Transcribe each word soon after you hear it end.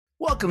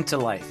Welcome to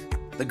life,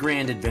 the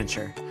grand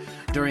adventure.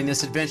 During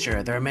this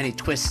adventure, there are many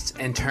twists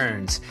and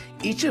turns,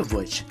 each of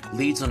which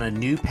leads on a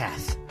new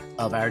path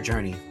of our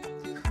journey.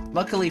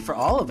 Luckily for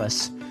all of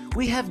us,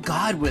 we have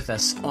God with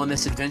us on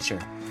this adventure.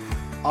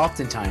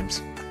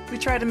 Oftentimes, we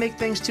try to make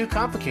things too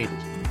complicated.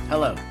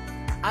 Hello,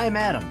 I'm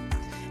Adam,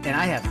 and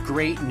I have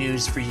great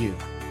news for you.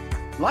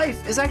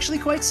 Life is actually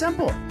quite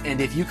simple, and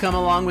if you come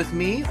along with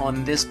me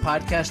on this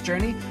podcast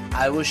journey,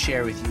 I will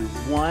share with you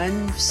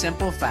one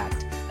simple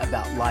fact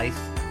about life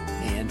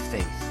and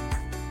faith.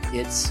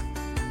 It's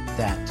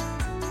that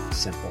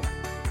simple.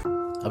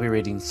 I'll be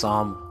reading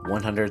Psalm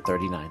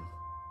 139.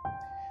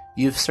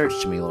 You've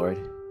searched me, Lord,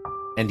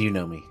 and you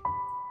know me.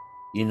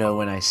 You know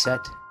when I sit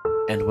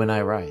and when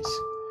I rise.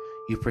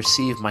 You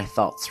perceive my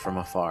thoughts from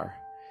afar.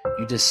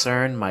 You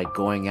discern my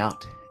going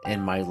out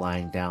and my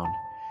lying down.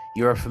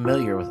 You are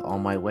familiar with all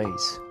my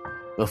ways.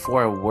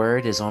 Before a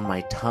word is on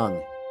my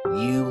tongue,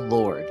 you,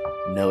 Lord,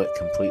 know it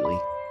completely.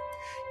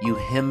 You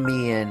hem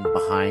me in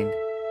behind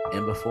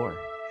and before,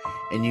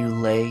 and you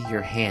lay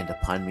your hand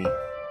upon me.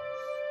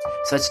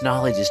 Such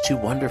knowledge is too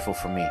wonderful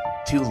for me,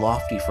 too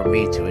lofty for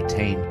me to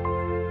attain.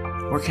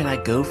 Where can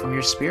I go from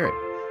your spirit?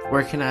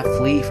 Where can I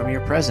flee from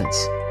your presence?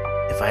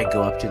 If I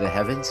go up to the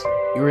heavens,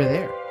 you are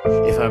there.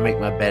 If I make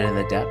my bed in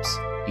the depths,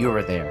 you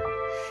are there.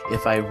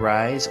 If I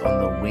rise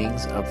on the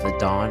wings of the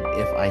dawn,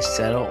 if I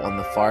settle on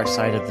the far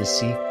side of the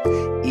sea,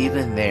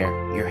 even there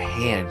your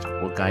hand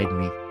will guide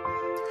me.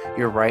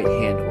 Your right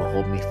hand will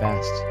hold me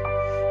fast.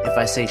 If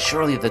I say,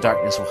 surely the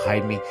darkness will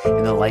hide me,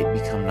 and the light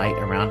become night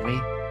around me,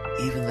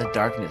 even the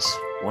darkness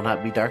will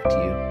not be dark to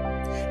you,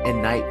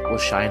 and night will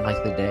shine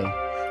like the day,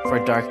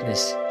 for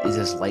darkness is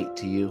as light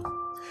to you.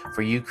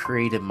 For you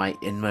created my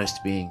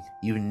inmost being.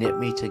 You knit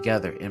me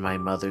together in my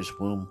mother's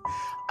womb.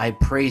 I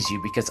praise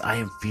you because I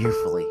am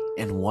fearfully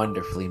and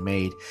wonderfully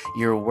made.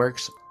 Your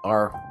works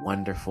are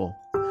wonderful.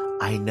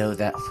 I know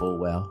that full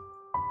well.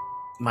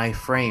 My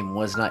frame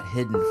was not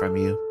hidden from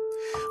you.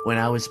 When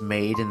I was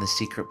made in the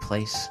secret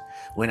place,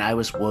 when I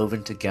was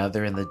woven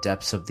together in the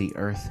depths of the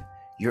earth,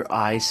 your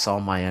eyes saw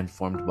my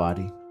unformed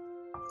body.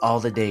 All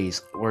the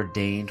days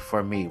ordained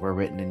for me were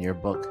written in your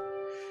book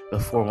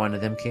before one of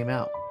them came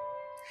out.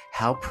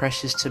 How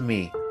precious to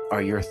me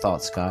are your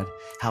thoughts, God.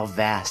 How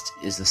vast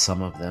is the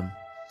sum of them.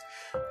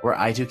 Were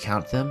I to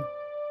count them,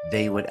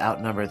 they would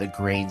outnumber the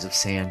grains of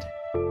sand.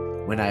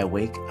 When I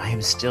awake, I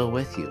am still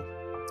with you.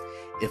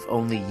 If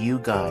only you,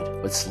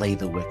 God, would slay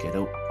the wicked.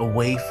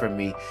 Away from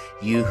me,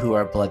 you who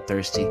are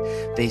bloodthirsty.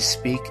 They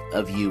speak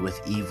of you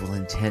with evil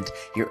intent.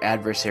 Your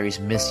adversaries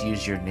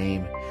misuse your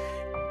name.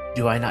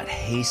 Do I not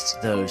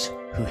haste those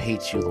who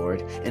hate you,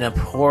 Lord, and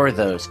abhor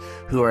those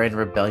who are in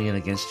rebellion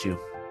against you?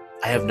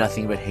 I have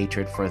nothing but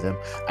hatred for them.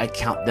 I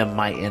count them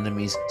my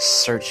enemies.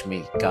 Search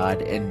me,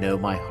 God, and know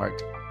my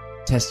heart.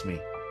 Test me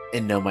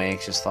and know my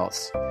anxious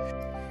thoughts.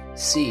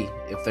 See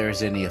if there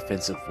is any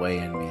offensive way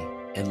in me,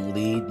 and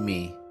lead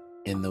me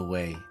in the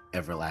way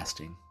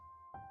everlasting.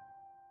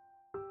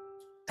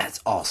 That's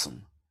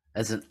awesome.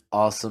 That's an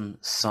awesome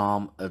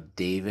Psalm of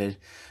David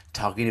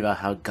talking about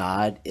how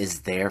God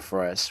is there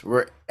for us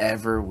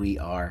wherever we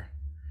are.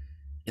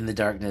 In the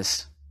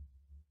darkness,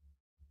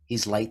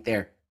 He's light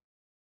there.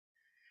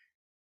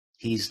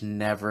 He's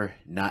never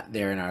not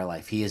there in our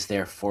life. He is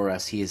there for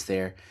us. He is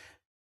there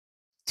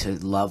to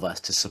love us,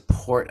 to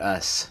support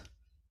us.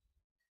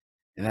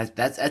 And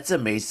that's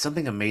amazing.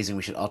 Something amazing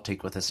we should all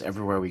take with us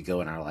everywhere we go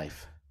in our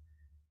life.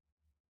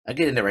 I'll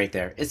get into it right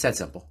there. It's that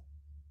simple.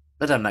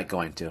 But I'm not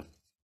going to.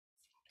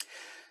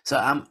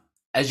 So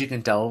as you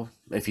can tell,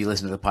 if you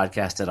listen to the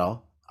podcast at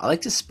all, I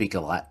like to speak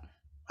a lot.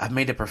 I've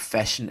made a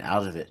profession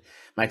out of it.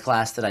 My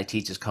class that I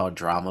teach is called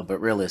drama,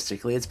 but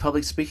realistically, it's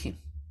public speaking.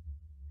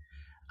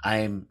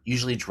 I'm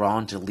usually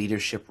drawn to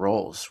leadership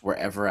roles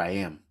wherever I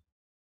am,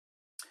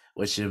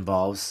 which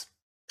involves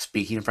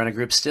speaking in front of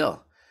groups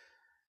still.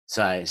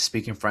 So I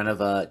speak in front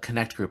of a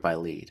Connect group I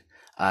lead.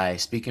 I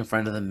speak in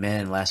front of the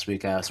men. Last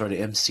week I sort of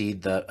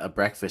emceed a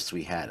breakfast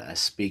we had. I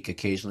speak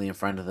occasionally in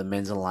front of the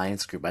Men's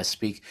Alliance group. I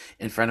speak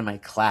in front of my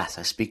class.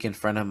 I speak in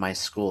front of my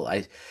school.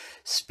 I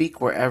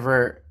speak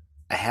wherever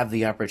I have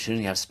the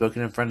opportunity. I've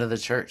spoken in front of the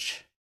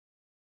church.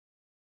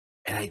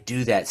 And I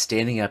do that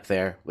standing up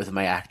there with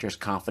my actor's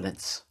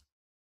confidence.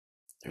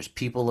 There's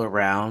people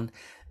around.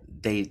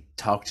 They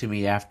talk to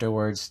me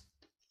afterwards,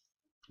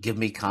 give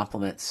me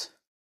compliments.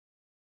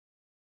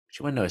 But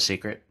you want to know a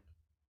secret?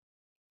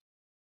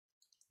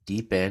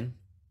 Deep in,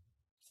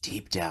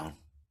 deep down,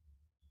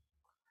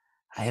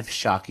 I have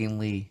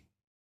shockingly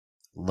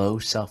low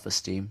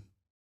self-esteem,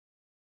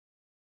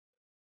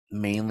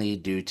 mainly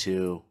due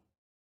to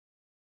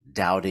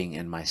doubting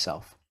in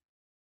myself.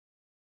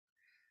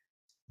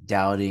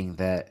 Doubting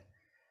that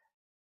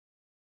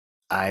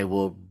I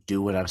will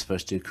do what I'm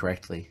supposed to do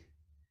correctly.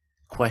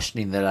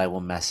 Questioning that I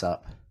will mess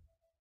up.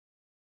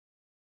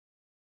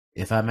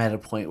 If I'm at a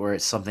point where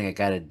it's something I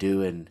gotta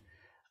do and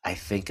I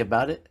think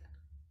about it,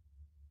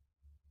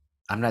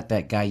 I'm not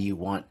that guy you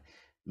want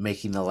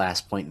making the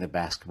last point in the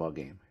basketball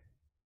game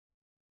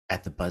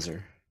at the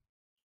buzzer.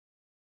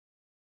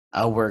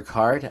 I'll work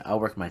hard. I'll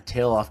work my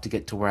tail off to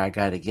get to where I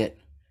got to get,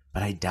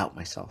 but I doubt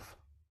myself.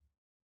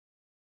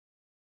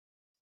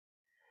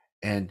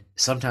 And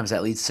sometimes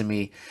that leads to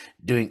me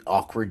doing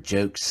awkward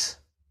jokes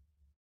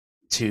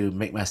to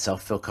make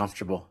myself feel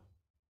comfortable.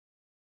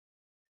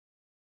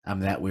 I'm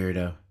that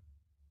weirdo.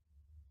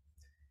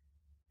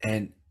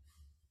 And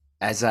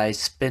as I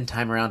spend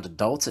time around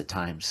adults at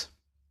times,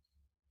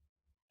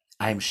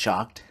 I'm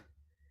shocked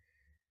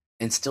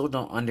and still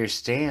don't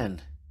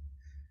understand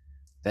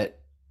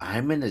that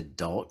I'm an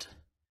adult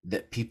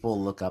that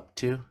people look up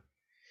to,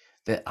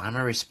 that I'm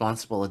a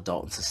responsible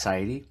adult in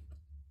society.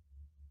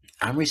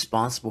 I'm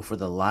responsible for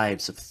the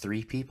lives of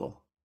 3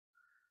 people,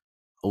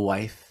 a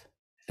wife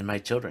and my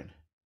children.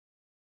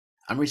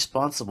 I'm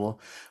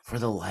responsible for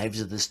the lives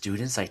of the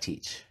students I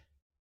teach.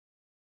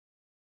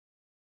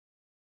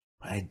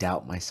 But I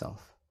doubt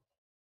myself.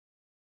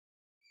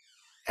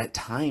 At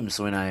times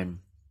when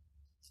I'm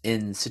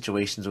in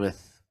situations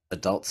with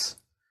adults,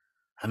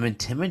 I'm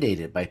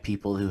intimidated by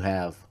people who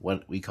have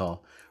what we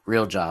call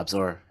real jobs,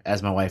 or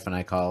as my wife and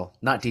I call,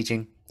 not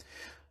teaching,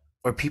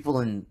 or people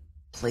in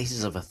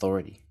places of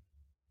authority.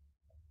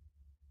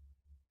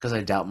 Because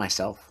I doubt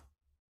myself.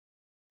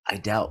 I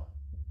doubt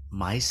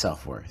my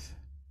self-worth.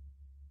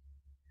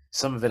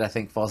 Some of it I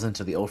think falls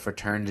into the old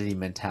fraternity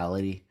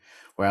mentality,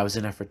 where I was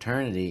in a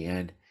fraternity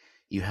and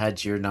you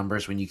had your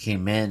numbers when you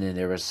came in, and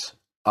there was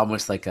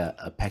almost like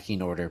a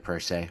pecking order per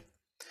se,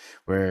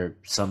 where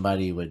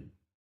somebody would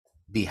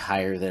be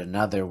higher than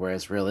another,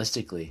 whereas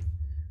realistically,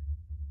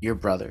 you're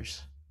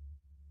brothers.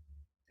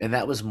 And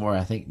that was more,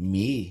 I think,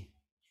 me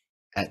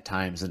at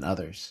times than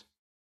others.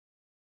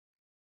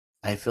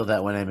 I feel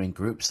that when I'm in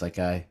groups, like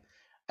I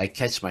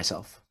catch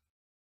myself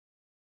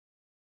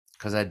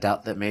because I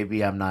doubt that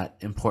maybe I'm not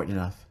important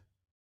enough.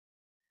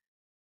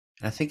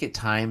 And I think at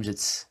times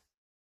it's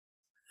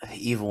the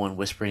evil one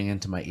whispering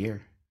into my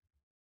ear.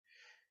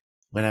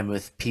 When I'm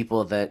with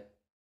people that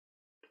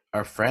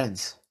are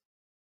friends,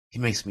 he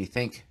makes me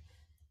think,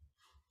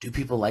 do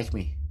people like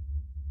me?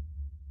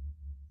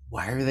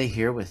 Why are they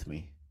here with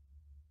me?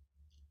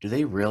 Do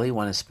they really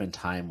want to spend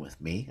time with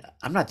me?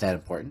 I'm not that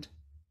important.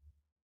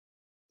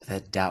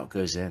 That doubt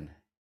goes in.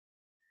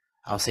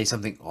 I'll say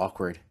something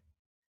awkward.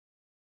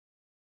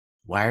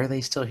 Why are they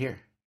still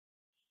here?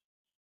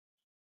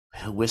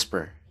 He'll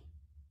whisper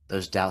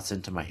those doubts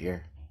into my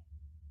ear.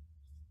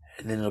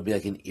 And then it'll be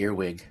like an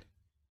earwig.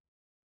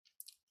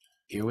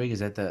 Earwig, is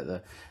that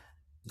the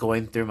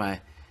going through my,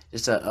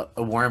 just a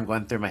worm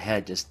going through my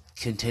head, just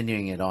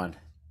continuing it on.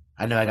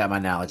 I know I got my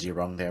analogy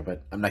wrong there,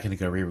 but I'm not going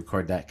to go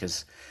re-record that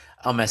because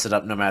I'll mess it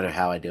up no matter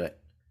how I do it.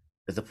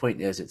 But the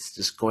point is, it's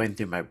just going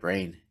through my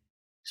brain,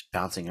 just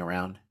bouncing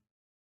around.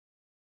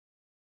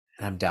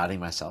 And I'm doubting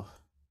myself.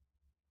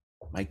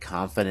 My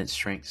confidence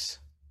shrinks.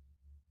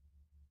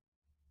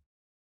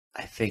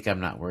 I think I'm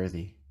not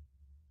worthy.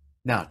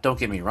 Now, don't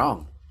get me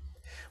wrong.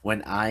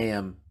 When I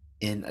am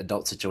in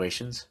adult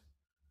situations,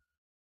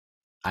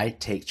 I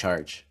take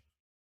charge.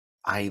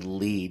 I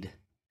lead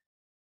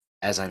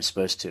as I'm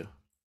supposed to.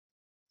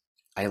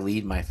 I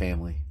lead my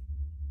family.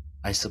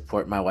 I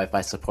support my wife.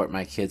 I support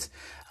my kids.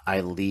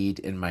 I lead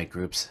in my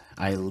groups.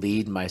 I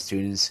lead my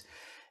students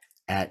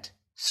at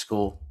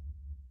school.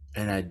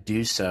 And I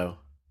do so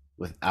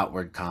with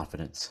outward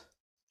confidence.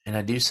 And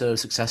I do so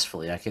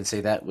successfully. I can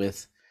say that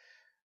with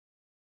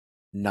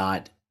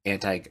not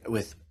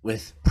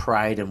with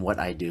pride in what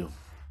I do.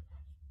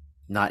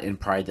 Not in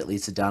pride that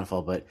leads to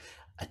downfall, but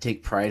I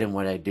take pride in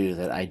what I do,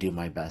 that I do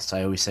my best.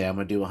 I always say I'm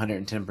going to do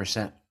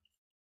 110%.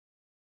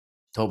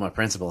 Told my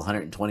principal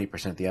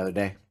 120% the other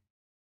day.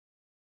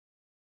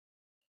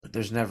 But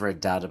there's never a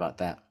doubt about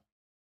that.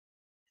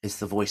 It's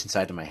the voice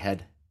inside of my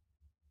head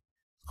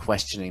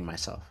questioning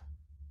myself,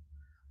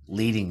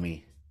 leading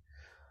me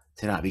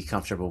to not be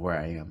comfortable where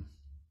I am.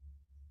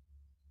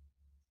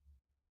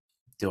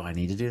 Do I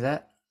need to do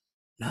that?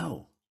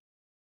 No.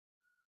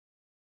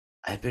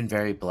 I've been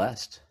very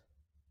blessed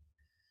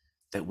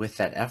that with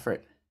that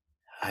effort,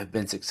 I've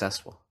been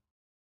successful.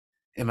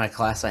 In my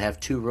class, I have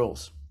 2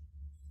 rules.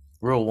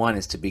 Rule 1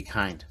 is to be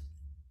kind.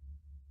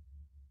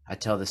 I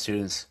tell the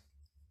students,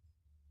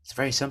 it's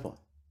very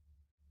simple.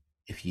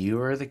 If you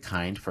are the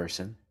kind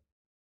person,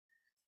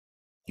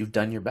 you've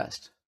done your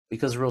best.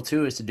 Because rule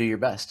 2 is to do your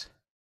best.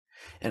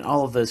 And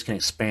all of those can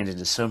expand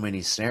into so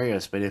many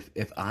scenarios. But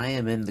if I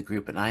am in the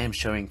group and I am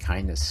showing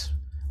kindness,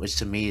 which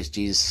to me is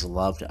Jesus'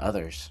 love to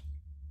others,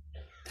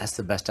 that's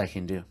the best I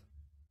can do.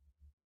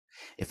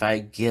 If I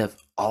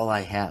give all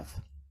I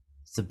have,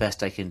 it's the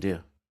best I can do.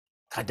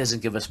 God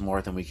doesn't give us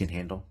more than we can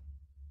handle.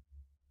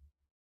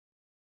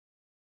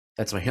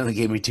 That's why he only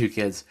gave me 2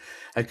 kids.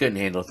 I couldn't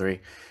handle 3.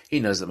 He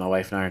knows that my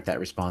wife and I aren't that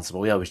responsible.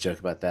 We always joke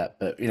about that,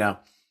 but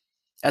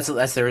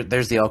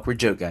there's the awkward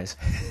joke, guys.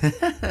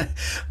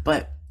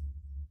 But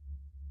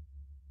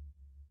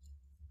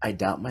I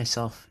doubt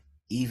myself,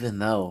 even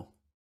though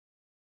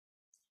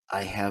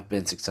I have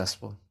been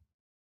successful.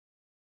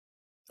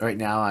 Right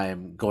now,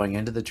 I'm going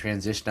into the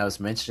transition. I was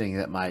mentioning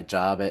that my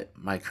job at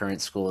my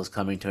current school is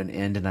coming to an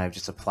end, and I've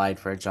just applied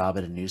for a job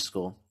at a new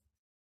school,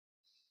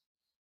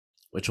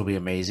 which will be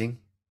amazing.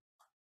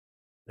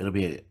 It'll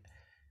be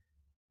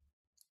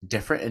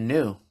different and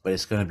new, but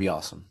it's going to be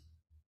awesome.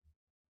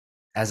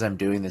 As I'm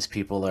doing this,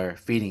 people are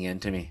feeding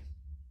into me.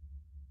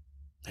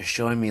 They're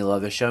showing me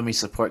love. They're showing me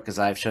support because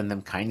I've shown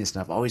them kindness,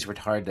 and I've always worked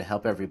hard to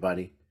help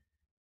everybody.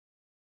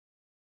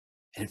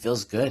 And it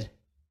feels good.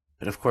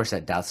 But of course,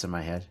 that doubt's in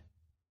my head.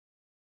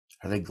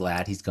 Are they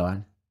glad he's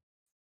gone?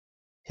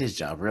 His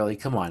job, really?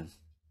 Come on.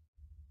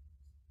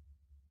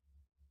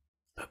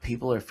 But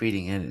people are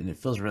feeding in, and it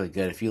feels really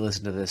good. If you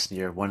listen to this and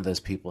you're one of those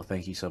people,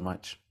 thank you so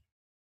much.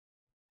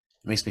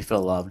 It makes me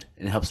feel loved,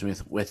 and it helps me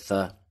with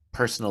the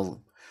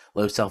personal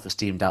low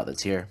self-esteem doubt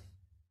that's here.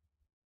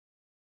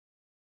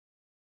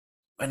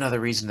 Another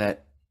reason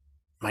that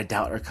my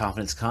doubt or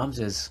confidence comes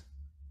is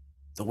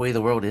the way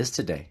the world is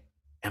today.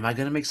 Am I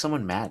going to make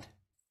someone mad?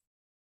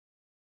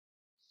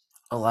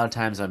 A lot of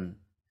times I'm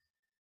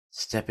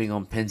stepping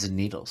on pins and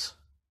needles.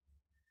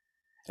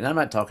 And I'm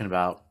not talking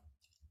about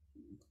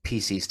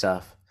PC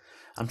stuff.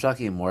 I'm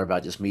talking more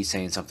about just me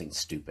saying something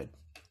stupid.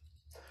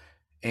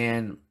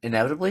 And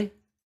inevitably,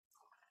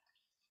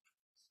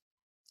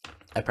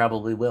 I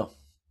probably will.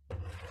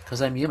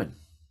 Because I'm human.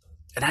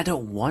 And I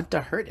don't want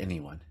to hurt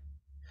anyone.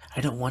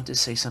 I don't want to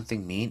say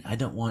something mean. I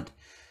don't want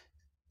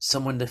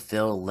someone to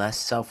feel less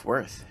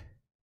self-worth.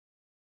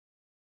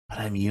 But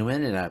I'm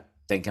human, and I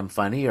think I'm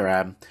funny, or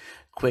I'm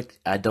quick.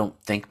 I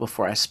don't think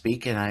before I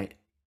speak, and I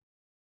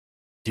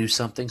do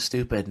something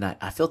stupid, and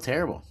I feel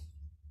terrible.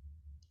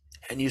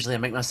 And usually I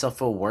make myself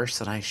feel worse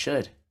than I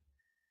should.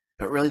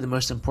 But really the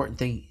most important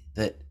thing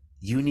that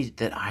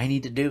I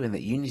need to do and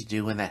that you need to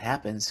do when that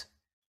happens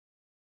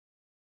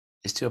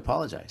is to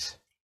apologize.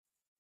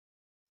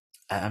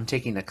 I'm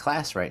taking a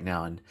class right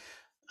now, and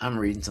I'm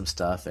reading some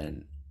stuff,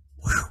 and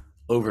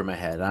over my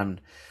head,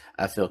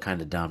 I feel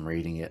kind of dumb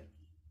reading it.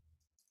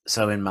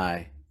 So in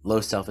my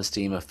low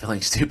self-esteem of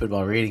feeling stupid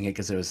while reading it,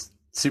 because it was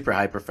super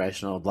high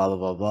professional, blah,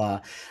 blah,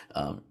 blah,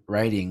 blah,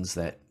 writings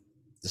that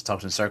just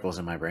talked in circles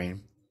in my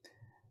brain,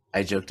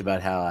 I joked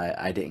about how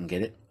I didn't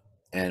get it.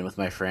 And with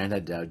my friend, I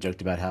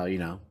joked about how,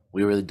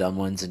 we were the dumb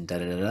ones and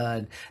da-da-da-da,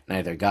 and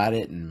neither got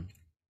it. And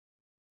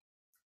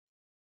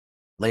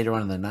later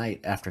on in the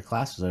night, after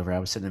class was over, I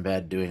was sitting in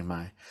bed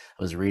I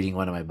was reading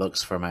one of my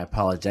books for my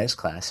apologize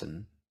class,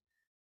 and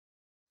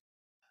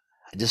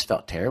I just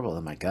felt terrible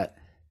in my gut.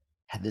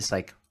 Had this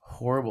like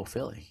horrible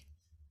feeling,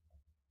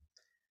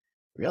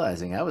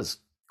 realizing I was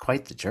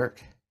quite the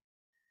jerk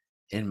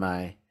in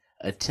my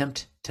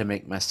attempt to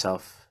make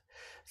myself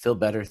feel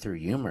better through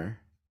humor.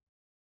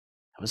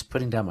 I was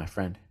putting down my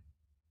friend.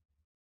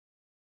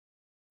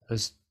 I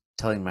was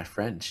telling my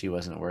friend she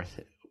wasn't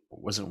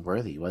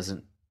worthy,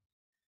 wasn't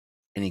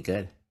any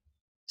good.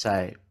 So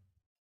I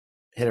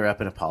hit her up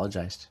and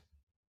apologized.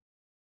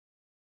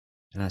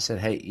 And I said,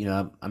 hey,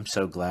 I'm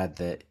so glad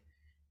that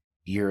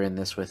you're in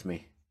this with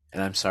me.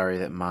 And I'm sorry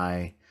that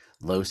my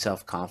low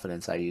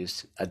self-confidence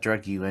I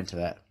drug you into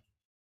that.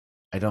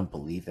 I don't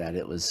believe that.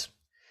 It was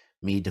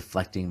me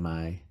deflecting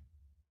my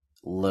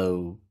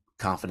low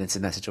confidence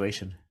in that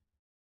situation.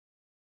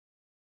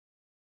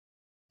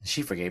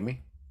 She forgave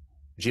me.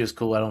 She was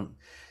cool. I don't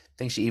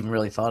think she even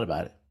really thought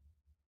about it.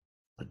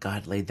 But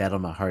God laid that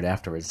on my heart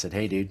afterwards and said,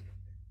 hey, dude,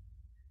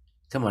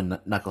 come on,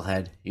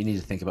 knucklehead. You need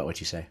to think about what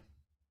you say.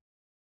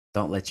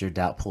 Don't let your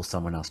doubt pull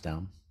someone else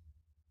down.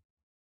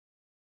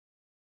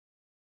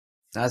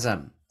 As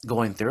I'm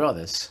going through all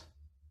this,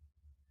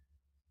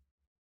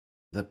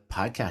 the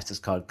podcast is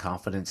called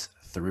Confidence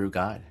Through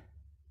God.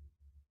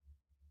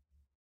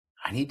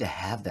 I need to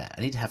have that.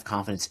 I need to have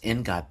confidence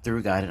in God,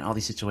 through God, in all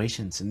these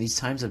situations. In these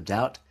times of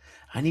doubt,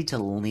 I need to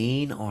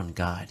lean on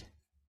God.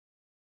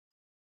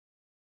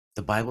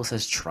 The Bible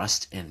says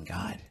trust in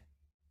God.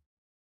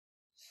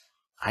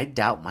 I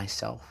doubt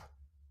myself.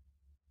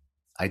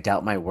 I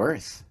doubt my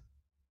worth.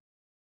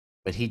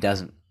 But He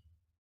doesn't.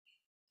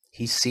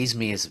 He sees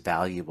me as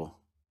valuable.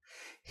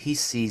 He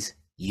sees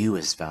you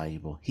as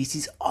valuable. He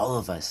sees all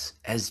of us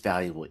as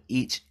valuable.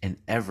 Each and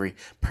every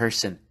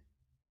person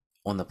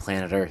on the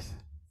planet Earth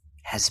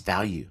has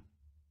value.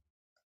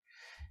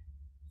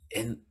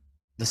 In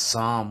the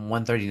Psalm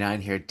 139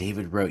 here,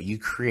 David wrote, you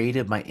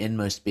created my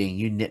inmost being.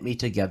 You knit me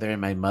together in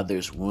my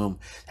mother's womb.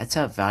 That's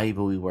how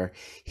valuable we were.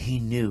 He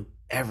knew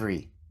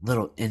every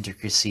little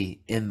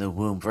intricacy in the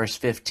womb. Verse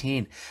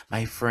 15,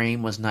 my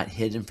frame was not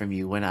hidden from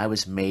you when I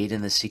was made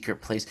in the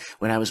secret place,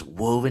 when I was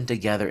woven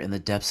together in the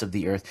depths of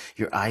the earth.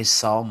 Your eyes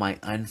saw my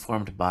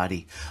unformed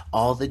body.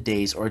 All the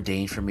days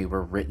ordained for me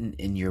were written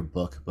in your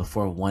book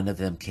before one of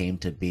them came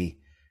to be.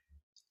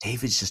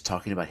 David's just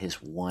talking about his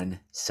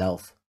one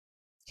self.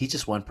 He's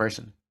just one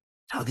person.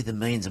 Now look at the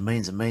millions and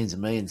millions and millions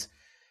and millions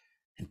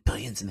and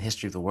billions in the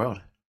history of the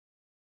world.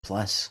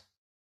 Plus,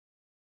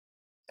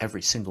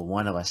 every single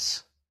one of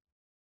us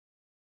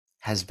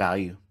has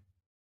value.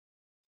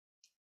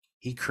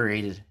 He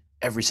created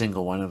every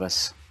single one of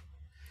us.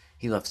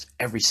 He loves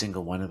every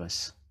single one of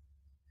us.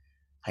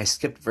 I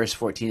skipped verse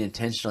 14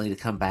 intentionally to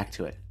come back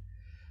to it.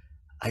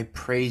 I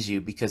praise you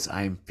because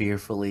I am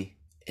fearfully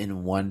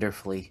and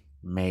wonderfully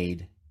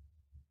made.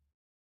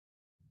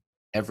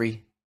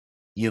 Every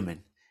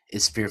human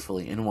is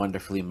fearfully and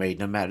wonderfully made,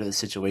 no matter the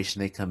situation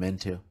they come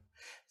into.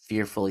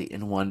 Fearfully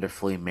and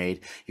wonderfully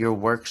made. Your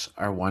works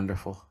are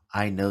wonderful.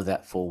 I know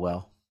that full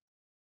well.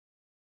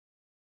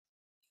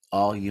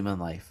 All human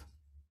life,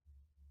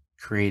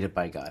 created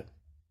by God,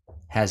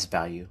 has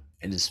value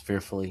and is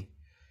fearfully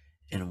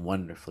and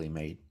wonderfully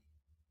made.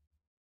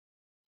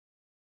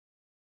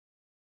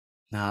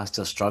 Now, I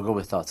still struggle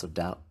with thoughts of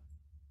doubt,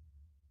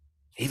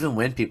 even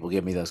when people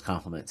give me those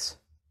compliments.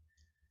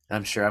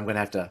 I'm sure I'm going to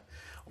have to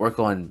work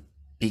on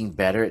being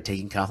better at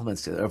taking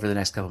compliments over the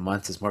next couple of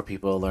months as more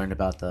people learn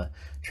about the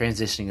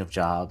transitioning of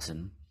jobs.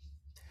 And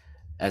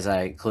as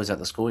I close out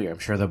the school year, I'm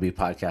sure there'll be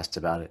podcasts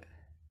about it.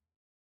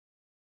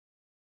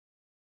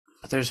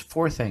 But there's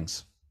four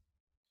things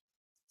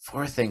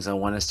I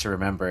want us to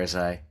remember as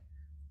I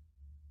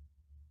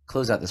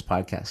close out this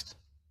podcast.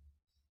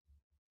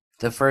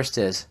 The first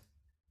is,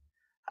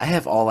 I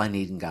have all I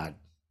need in God.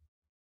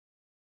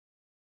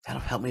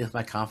 That'll help me with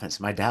my confidence,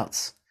 my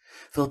doubts.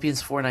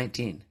 Philippians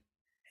 4:19.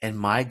 And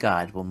my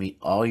God will meet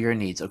all your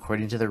needs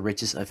according to the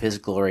riches of his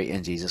glory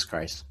in Jesus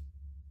Christ.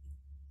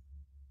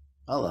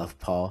 I love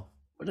Paul.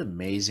 What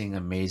amazing,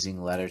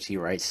 amazing letters he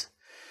writes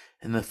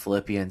in the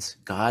Philippians.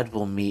 God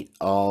will meet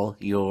all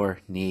your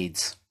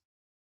needs.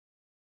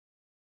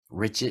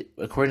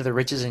 According to the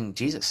riches in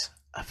Jesus.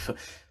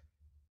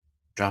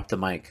 Drop the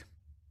mic.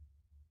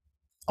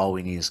 All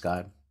we need is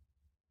God.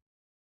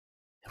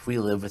 If we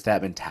live with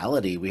that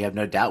mentality, we have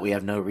no doubt. We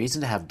have no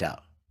reason to have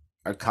doubt.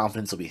 Our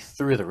confidence will be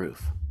through the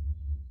roof.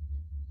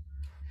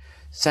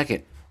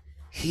 Second,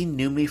 he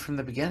knew me from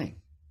the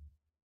beginning,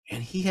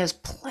 and he has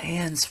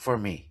plans for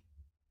me.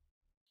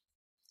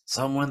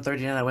 Psalm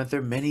 139, I went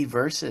through many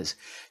verses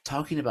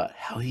talking about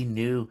how he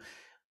knew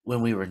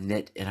when we were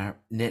knit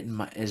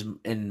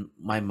in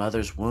my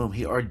mother's womb.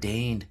 He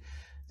ordained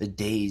the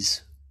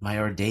days.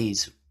 Our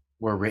days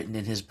were written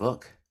in his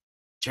book.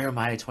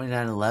 Jeremiah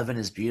 29:11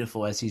 is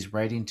beautiful as he's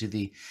writing to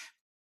the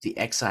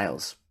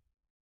exiles.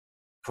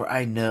 For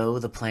I know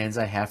the plans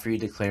I have for you,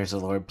 declares the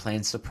Lord,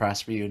 plans to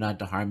prosper you, not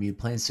to harm you,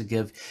 plans to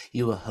give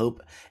you a hope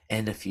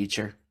and a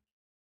future.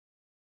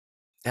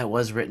 That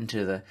was written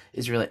to the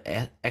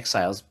Israelite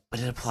exiles, but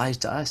it applies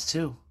to us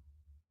too.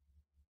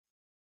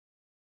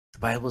 The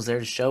Bible is there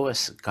to show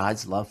us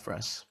God's love for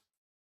us,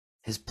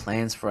 his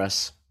plans for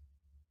us,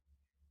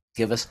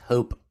 give us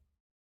hope,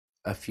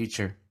 a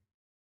future.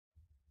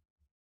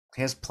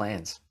 He has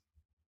plans.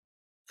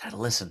 Gotta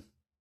listen.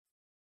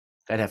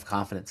 Gotta have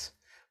confidence.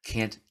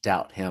 Can't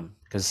doubt him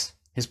because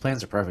his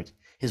plans are perfect.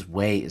 His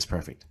way is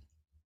perfect.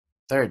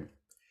 Third,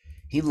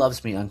 he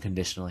loves me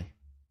unconditionally.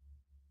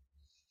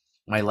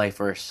 My life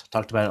verse,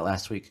 talked about it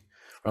last week,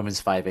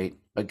 Romans 5:8.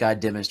 But God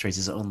demonstrates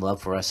his own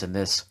love for us in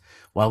this: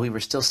 while we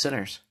were still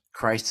sinners,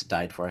 Christ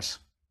died for us.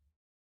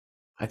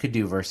 I could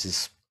do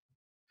verses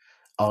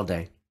all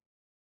day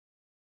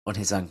on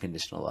his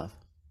unconditional love.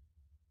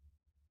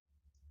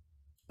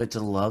 But to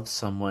love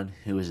someone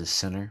who is a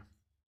sinner,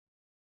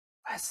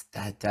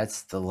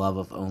 that's the love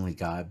of only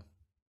God.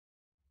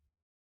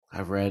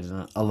 I've read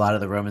a lot of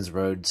the Romans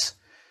roads,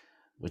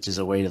 which is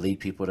a way to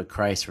lead people to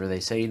Christ, where they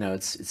say,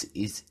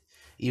 it's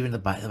even the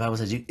Bible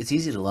says it's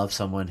easy to love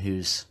someone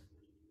who's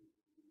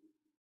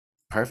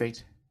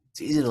perfect.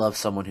 It's easy to love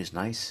someone who's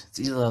nice. It's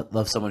easy to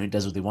love someone who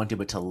does what they want to,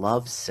 but to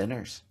love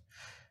sinners.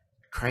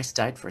 Christ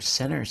died for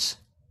sinners.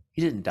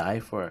 He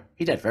died for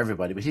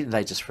everybody, but he didn't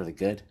die just for the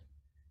good.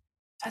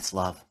 That's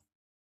love.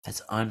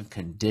 That's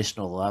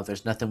unconditional love.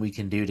 There's nothing we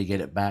can do to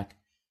get it back.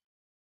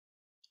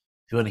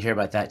 If you want to hear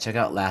about that, check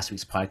out last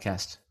week's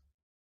podcast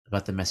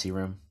about the messy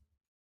room.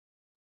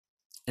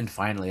 And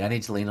finally, I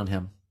need to lean on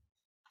him.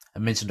 I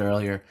mentioned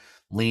earlier,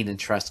 lean and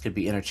trust could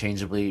be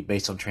interchangeably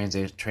based on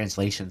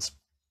translations.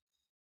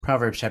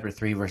 Proverbs chapter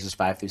 3, verses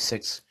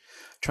 5-6.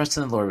 Trust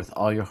in the Lord with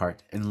all your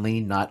heart and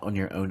lean not on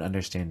your own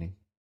understanding.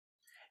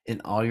 In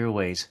all your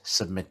ways,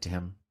 submit to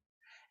him,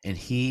 and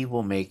he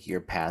will make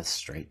your paths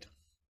straight.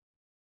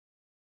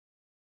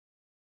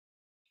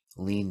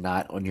 Lean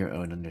not on your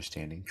own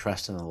understanding.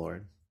 Trust in the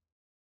Lord.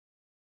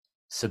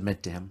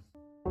 Submit to him.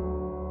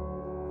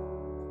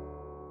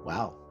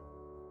 Wow.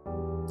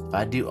 If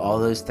I do all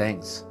those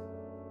things,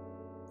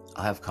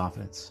 I'll have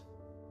confidence.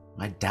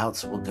 My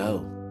doubts will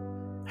go.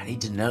 I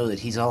need to know that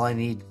he's all I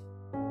need.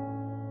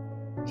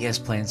 He has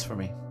plans for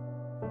me.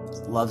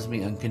 Loves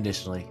me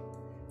unconditionally.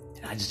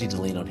 And I just need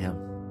to lean on him.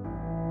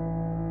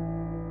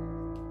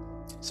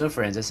 So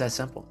friends, it's that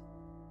simple.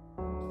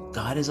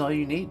 God is all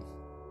you need.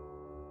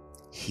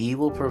 He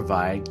will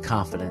provide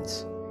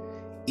confidence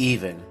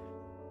even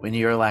when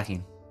you're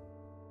lacking.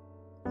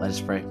 Let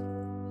us pray.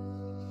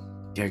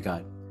 Dear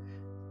God,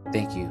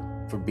 thank you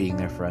for being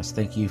there for us.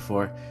 Thank you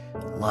for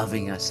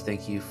loving us.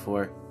 Thank you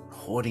for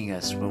holding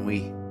us when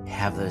we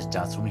have those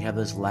doubts, when we have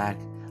those lack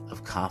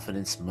of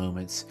confidence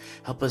moments.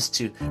 Help us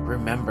to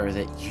remember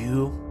that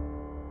you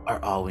are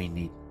all we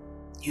need.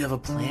 You have a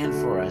plan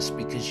for us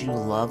because you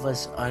love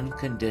us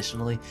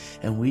unconditionally,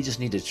 and we just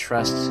need to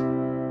trust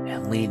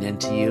and lean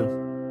into you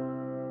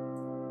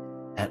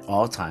at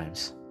all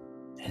times,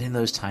 and in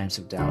those times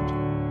of doubt,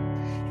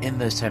 in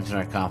those times when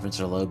our confidence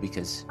are low,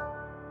 because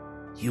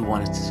You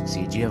want us to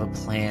succeed. You have a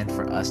plan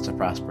for us to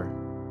prosper.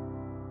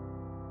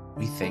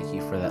 We thank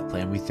you for that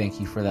plan. We thank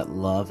you for that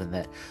love and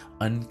that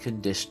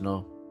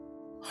unconditional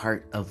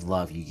heart of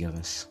love you give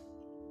us.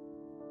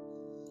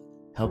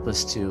 Help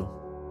us to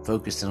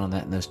focus in on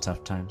that in those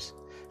tough times.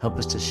 Help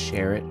us to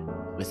share it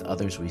with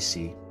others we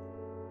see.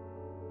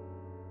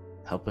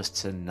 Help us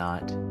to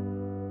not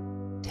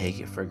take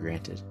it for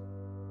granted.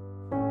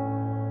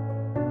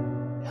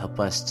 Help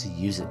us to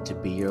use it to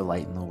be your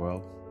light in the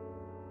world.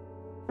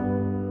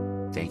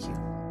 Thank you.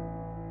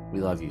 We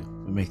love you.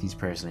 We make these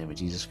prayers in the name of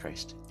Jesus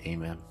Christ.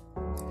 Amen.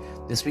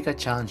 This week I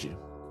challenge you.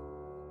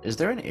 Is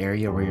there an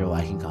area where you're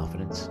lacking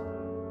confidence?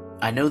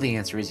 I know the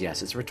answer is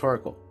yes. It's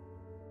rhetorical.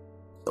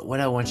 But what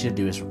I want you to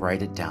do is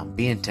write it down.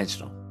 Be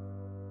intentional.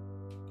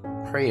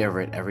 Pray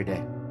over it every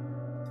day.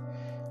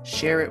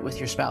 Share it with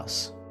your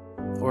spouse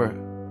or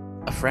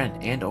a friend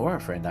I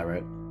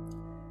wrote.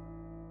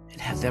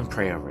 And have them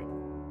pray over it.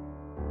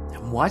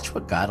 And watch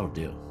what God will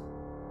do.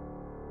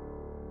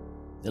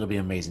 It'll be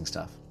amazing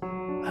stuff.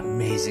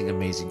 Amazing,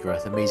 amazing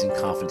growth. Amazing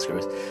confidence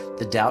growth.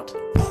 The doubt,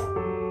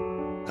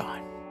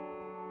 gone.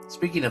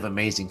 Speaking of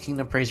amazing,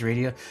 Kingdom Praise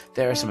Radio,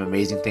 there are some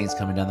amazing things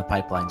coming down the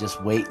pipeline.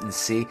 Just wait and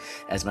see.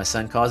 As my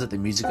son calls it, the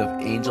music of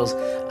angels.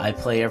 I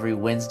play every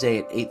Wednesday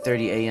at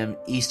 8:30 a.m.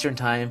 Eastern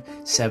Time,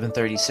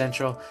 7:30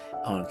 Central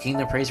on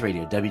Kingdom Praise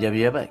Radio,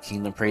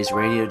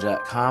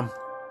 www.kingdompraiseradio.com.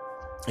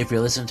 If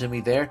you're listening to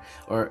me there,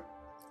 or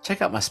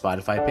check out my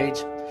Spotify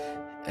page.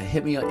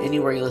 Hit me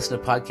anywhere you listen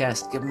to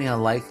podcasts. Give me a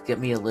like, give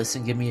me a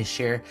listen, give me a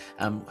share.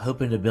 I'm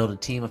hoping to build a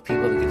team of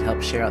people that can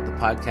help share out the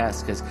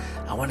podcast because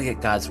I want to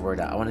get God's word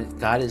out.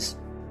 God is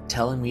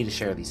telling me to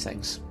share these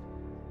things.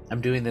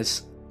 I'm doing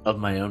this of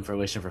my own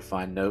fruition for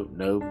fun,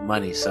 no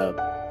money. So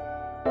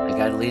I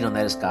got to lead on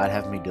that as God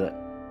having me do it.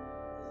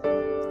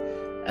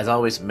 As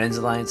always, Men's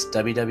Alliance,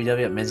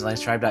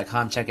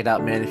 www.men'salliancetribe.com. Check it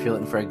out, man, if you're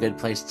looking for a good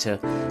place to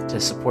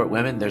support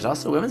women. There's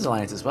also Women's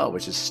Alliance as well,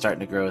 which is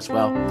starting to grow as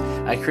well.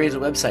 I created a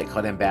website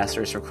called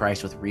Ambassadors for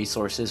Christ with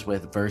resources,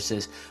 with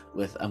verses,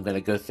 I'm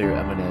going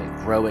to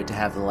grow it to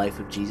have the life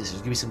of Jesus.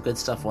 There's going to be some good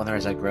stuff on there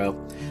as I grow.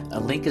 A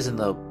link is in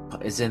the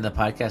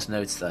podcast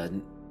notes.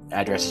 The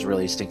address is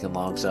really stinking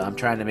long, so I'm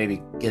trying to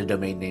maybe get a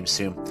domain name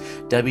soon.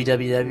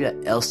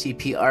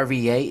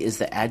 www.lcprva is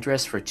the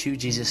address for Two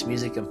Jesus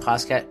Music and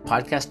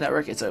Podcast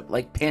Network. It's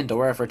like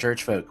Pandora for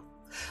church folk.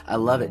 I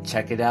love it.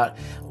 Check it out.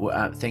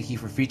 Thank you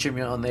for featuring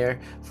me on there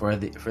for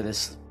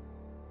this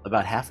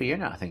about half a year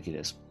now, I think it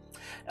is.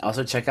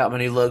 Also, check out my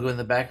new logo in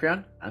the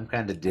background. I'm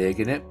kind of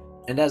digging it.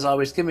 And as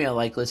always, give me a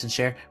like, listen,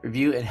 share,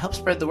 review, and help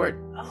spread the word.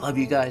 I love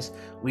you guys.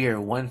 We are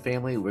one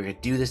family. We're going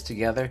to do this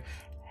together.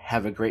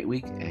 Have a great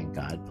week, and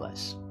God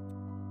bless.